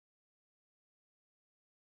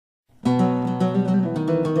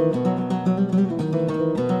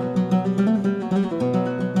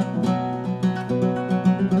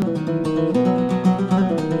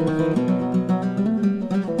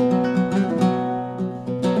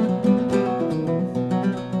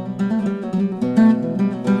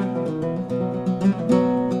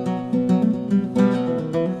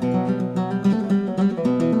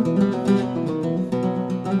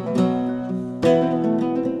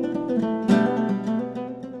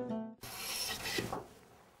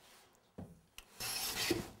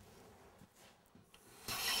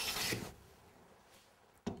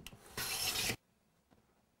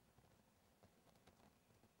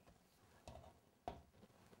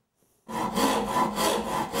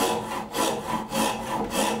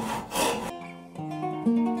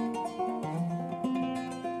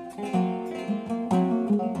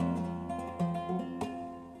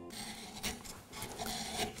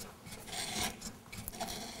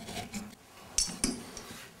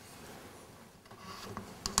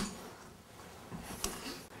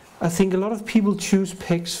I think a lot of people choose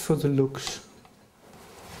pegs for the looks.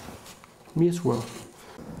 Me as well.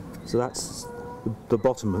 So that's the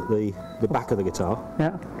bottom of the back of the guitar.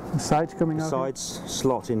 Yeah, the sides coming out. The sides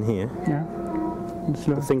slot in here. Yeah.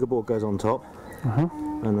 The fingerboard goes on top.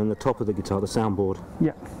 And then the top of the guitar, the soundboard,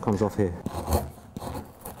 comes off here.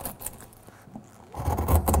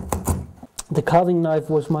 The carving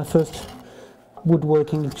knife was my first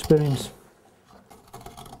woodworking experience.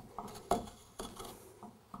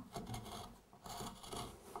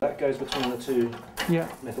 That goes between the two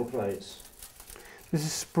metal plates. This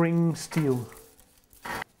is spring steel.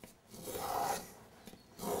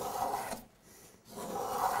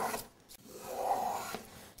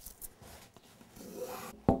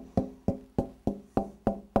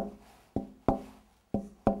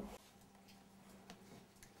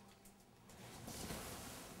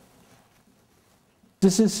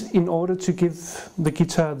 This is in order to give the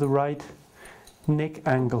guitar the right neck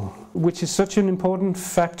angle, which is such an important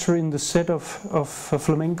factor in the set of a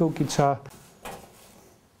flamenco guitar.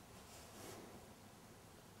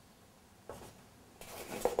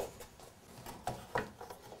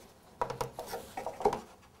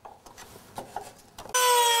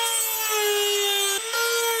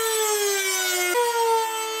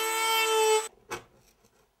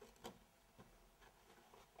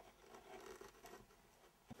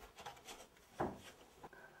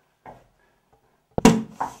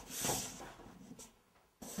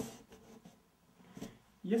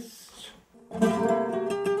 Yes.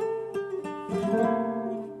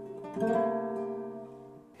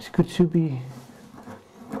 It's good to be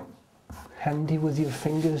handy with your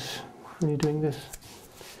fingers when you're doing this.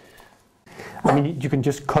 I mean, you can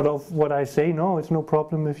just cut off what I say. No, it's no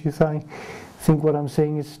problem if you think what I'm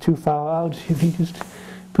saying is too far out. If you just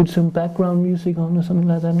put some background music on or something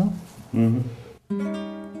like that, no?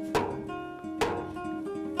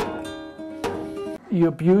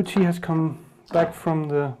 Your beauty has come back from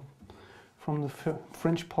the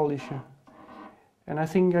French polisher, and I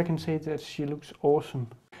think I can say that she looks awesome.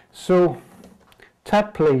 So,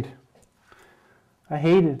 tap plate, I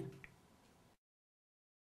hate it.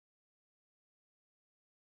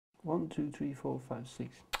 1, 2, 3, 4, 5,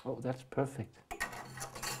 6. Oh, that's perfect.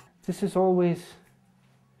 This is always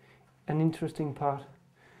an interesting part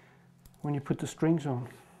when you put the strings on.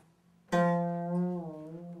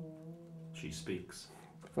 She speaks.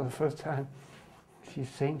 For the first time, she's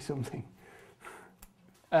saying something.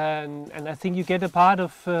 And I think you get a part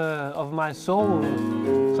of my soul,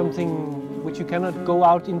 something which you cannot go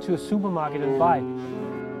out into a supermarket and buy.